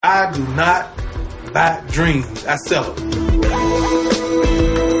I do not buy dreams. I sell them.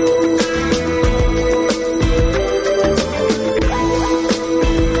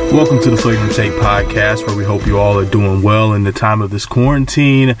 Welcome to the Flagrant Take Podcast, where we hope you all are doing well in the time of this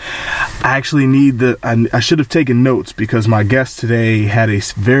quarantine. I actually I should have taken notes because my guest today had a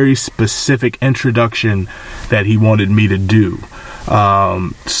very specific introduction that he wanted me to do.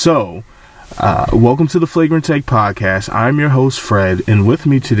 Welcome to the Flagrant Take Podcast. I'm your host, Fred, and with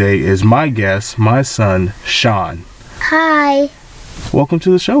me today is my guest, my son, Sean. Hi. Welcome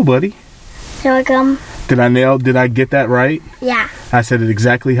to the show, buddy. You're welcome. Did I get that right? Yeah. I said it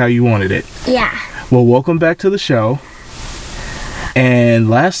exactly how you wanted it. Yeah. Well, welcome back to the show. And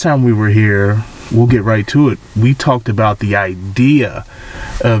last time we were here, we'll get right to it. We talked about the idea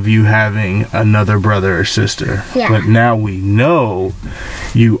of you having another brother or sister. Yeah. But now we know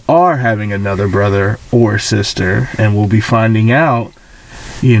you are having another brother or sister, and we'll be finding out,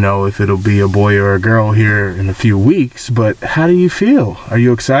 if it'll be a boy or a girl here in a few weeks. But how do you feel? Are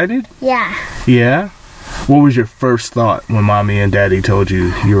you excited? Yeah. Yeah? What was your first thought when Mommy and Daddy told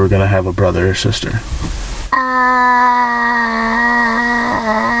you you were going to have a brother or sister?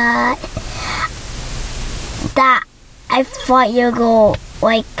 That I thought you'd go,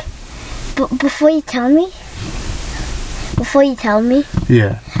 before you tell me?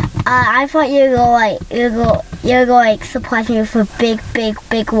 Yeah. I thought you'd go, surprise me with a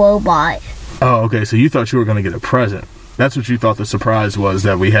big robot. Oh, okay. So you thought you were going to get a present. That's what you thought the surprise was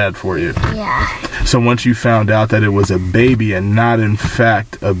that we had for you. Yeah. So once you found out that it was a baby and not, in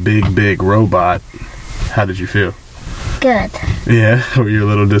fact, a big robot, how did you feel? Good. Yeah? Were you a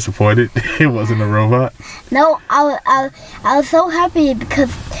little disappointed it wasn't a robot? No, I was so happy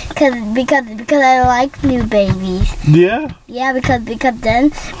because I like new babies. Yeah? Yeah, because I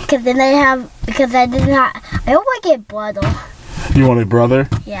hope I get brother. You want a brother?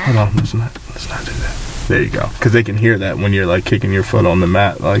 Yeah. Hold on, let's not do that. There you go. Because they can hear that when you're kicking your foot on the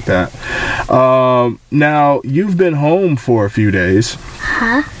mat like that. Now, you've been home for a few days.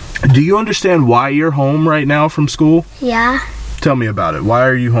 Huh? Do you understand why you're home right now from school? Yeah. Tell me about it. Why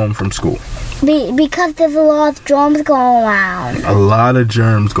are you home from school? Because there's a lot of germs going around. A lot of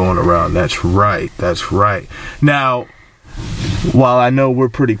germs going around. That's right. Now, while I know we're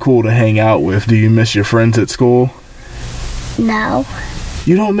pretty cool to hang out with, do you miss your friends at school? No.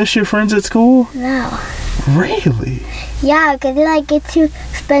 You don't miss your friends at school? No. Really? Yeah, because then I get to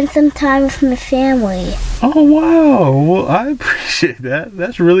spend some time with my family. Oh, wow. Well, I appreciate that.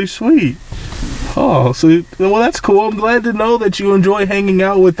 That's really sweet. Oh, well, that's cool. I'm glad to know that you enjoy hanging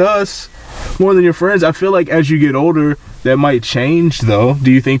out with us more than your friends. I feel like as you get older, that might change, though.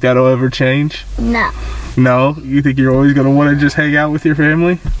 Do you think that'll ever change? No. No? You think you're always going to want to just hang out with your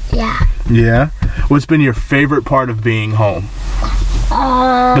family? Yeah. Yeah? What's been your favorite part of being home?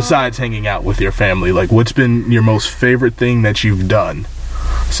 Besides hanging out with your family, what's been your most favorite thing that you've done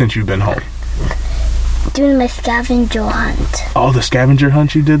since you've been home? Doing my scavenger hunt. Oh, the scavenger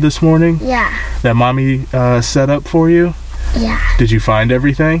hunt you did this morning? Yeah. That Mommy set up for you? Yeah. Did you find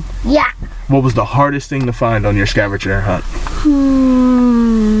everything? Yeah. What was the hardest thing to find on your scavenger hunt?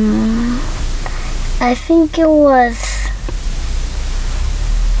 I think it was...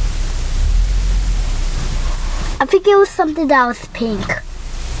 something that was pink.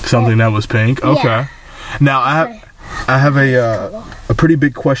 Something that was pink? Okay. Yeah. Now, I have a pretty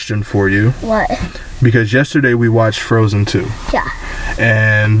big question for you. What? Because yesterday we watched Frozen 2. Yeah.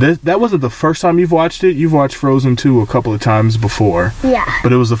 And that wasn't the first time you've watched it. You've watched Frozen 2 a couple of times before. Yeah.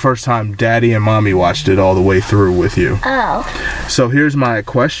 But it was the first time Daddy and Mommy watched it all the way through with you. Oh. So here's my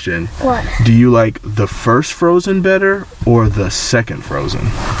question. What? Do you like the first Frozen better or the second Frozen?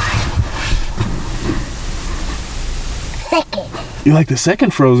 Second. You like the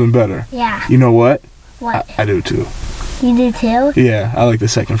second Frozen better? Yeah. You know what? What? I do too. You do too? Yeah, I like the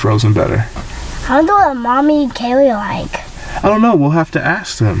second Frozen better. I wonder what Mommy and Kaylee like. I don't know. We'll have to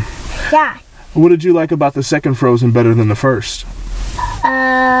ask them. Yeah. What did you like about the second Frozen better than the first?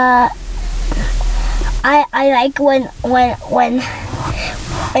 I like when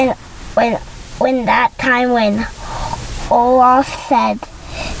that time when Olaf said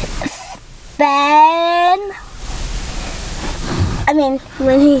Ben. I mean,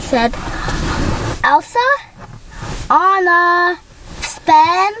 when he said Elsa, Anna,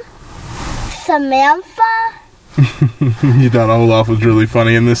 Sven, Samantha. You thought Olaf was really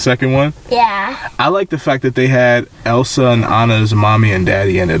funny in this second one? Yeah. I like the fact that they had Elsa and Anna's mommy and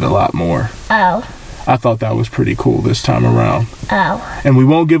daddy in it a lot more. Oh. I thought that was pretty cool this time around. Oh. And we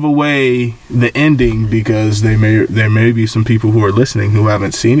won't give away the ending because there may be some people who are listening who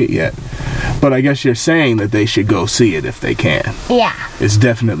haven't seen it yet. But I guess you're saying that they should go see it if they can. Yeah. It's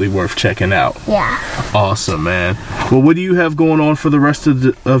definitely worth checking out. Yeah. Awesome, man. Well, what do you have going on for the rest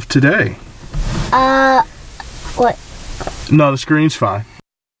of today? What? No, the screen's fine.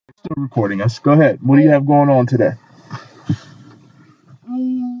 Still recording us. Go ahead. What do you have going on today?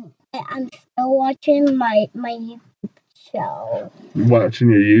 I'm still watching my YouTube show. Watching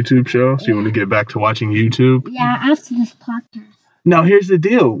your YouTube show? So you want to get back to watching YouTube? Yeah, after this podcast. Now, here's the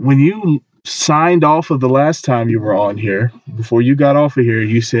deal. When you signed off of the last time you were on here, before you got off of here,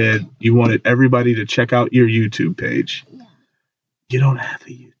 you said you wanted everybody to check out your YouTube page. Yeah. You don't have a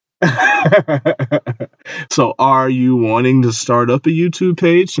YouTube. So are you wanting to start up a YouTube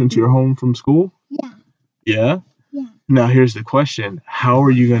page since you're home from school? Yeah. Yeah? Yeah. Now, here's the question. How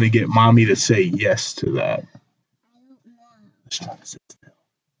are you going to get mommy to say yes to that? I don't know. Let's try to sit still.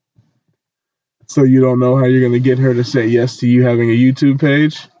 So you don't know how you're going to get her to say yes to you having a YouTube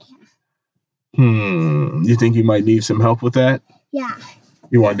page? You think you might need some help with that? Yeah.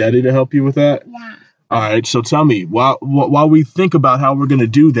 You want Daddy to help you with that? Yeah. All right, so tell me, while we think about how we're going to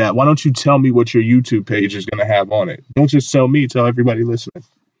do that, why don't you tell me what your YouTube page is going to have on it? Don't just tell me, tell everybody listening.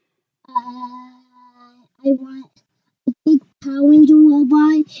 I want a big Power Ranger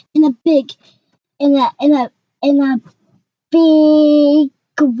robot and a big big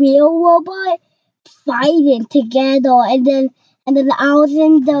real robot fighting together, and then I was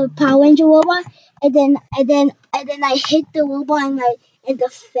in the Power Ranger robot, and then I hit the robot in the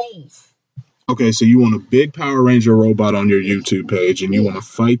face. Okay, so you want a big Power Ranger robot on your YouTube page, and you want to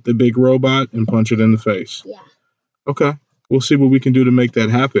fight the big robot and punch it in the face. Yeah. Okay, we'll see what we can do to make that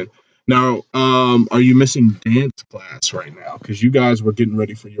happen. Now, are you missing dance class right now? Because you guys were getting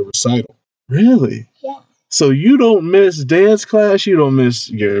ready for your recital. Really? Yeah. So you don't miss dance class? You don't miss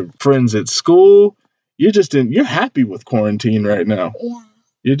your friends at school? You're happy with quarantine right now? Yeah.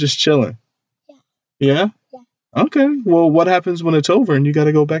 You're just chilling? Yeah. Yeah? Yeah. Okay. Well, what happens when it's over and you got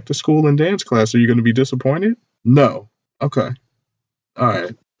to go back to school and dance class? Are you going to be disappointed? No. Okay. All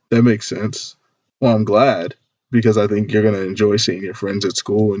right. That makes sense. Well, I'm glad, because I think you're going to enjoy seeing your friends at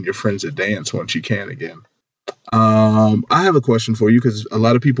school and your friends at dance once you can again. I have a question for you, because a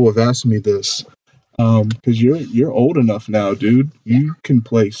lot of people have asked me this. Because you're old enough now, dude. You can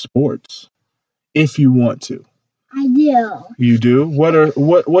play sports if you want to. I do. You do?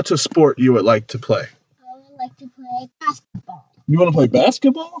 What's a sport you would like to play? I would like to play basketball. You want to play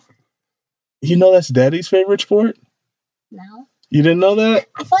basketball? You know that's Daddy's favorite sport? No. You didn't know that?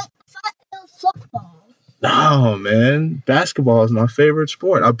 I thought it was football. No, man. Basketball is my favorite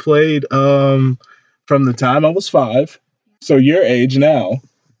sport. I played from the time I was 5, so your age now,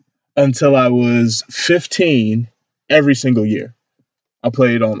 until I was 15 every single year. I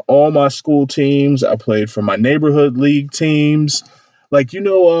played on all my school teams. I played for my neighborhood league teams. Like,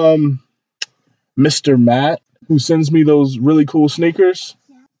 Mr. Matt, who sends me those really cool sneakers,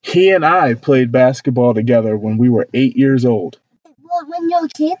 he and I played basketball together when we were 8 years old. Well, when you were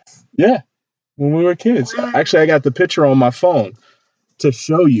kids? Yeah, when we were kids. Wow. Actually, I got the picture on my phone to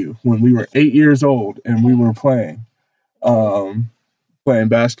show you when we were 8 years old and we were playing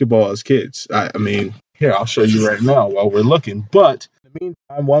basketball as kids. I mean, here, I'll show you right now while we're looking. But in the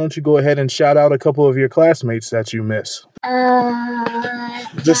meantime, why don't you go ahead and shout out a couple of your classmates that you miss?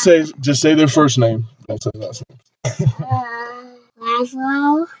 Just say their first name. That's his last name.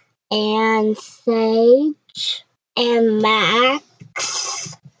 Laszlo and Sage and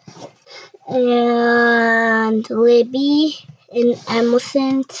Max and Libby and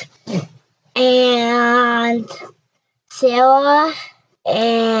Emerson and Sarah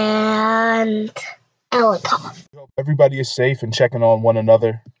and Erica. I hope everybody is safe and checking on one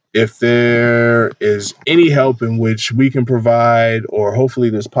another. If there is any help in which we can provide, or hopefully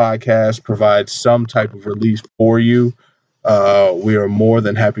this podcast provides some type of relief for you, we are more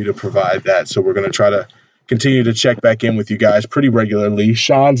than happy to provide that. So we're going to try to continue to check back in with you guys pretty regularly.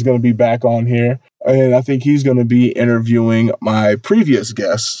 Sean's going to be back on here, and I think he's going to be interviewing my previous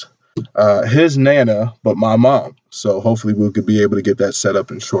guest, his Nana, but my mom. So hopefully we could be able to get that set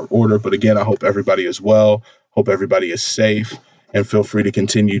up in short order. But again, I hope everybody is well. Hope everybody is safe. And feel free to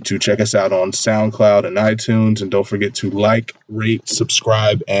continue to check us out on SoundCloud and iTunes. And don't forget to like, rate,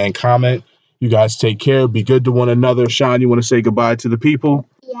 subscribe, and comment. You guys take care. Be good to one another. Sean, you want to say goodbye to the people?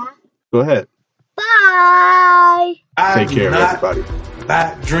 Yeah. Go ahead. Bye. Take care, everybody.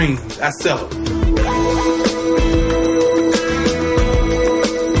 Buy dreams. I sell them.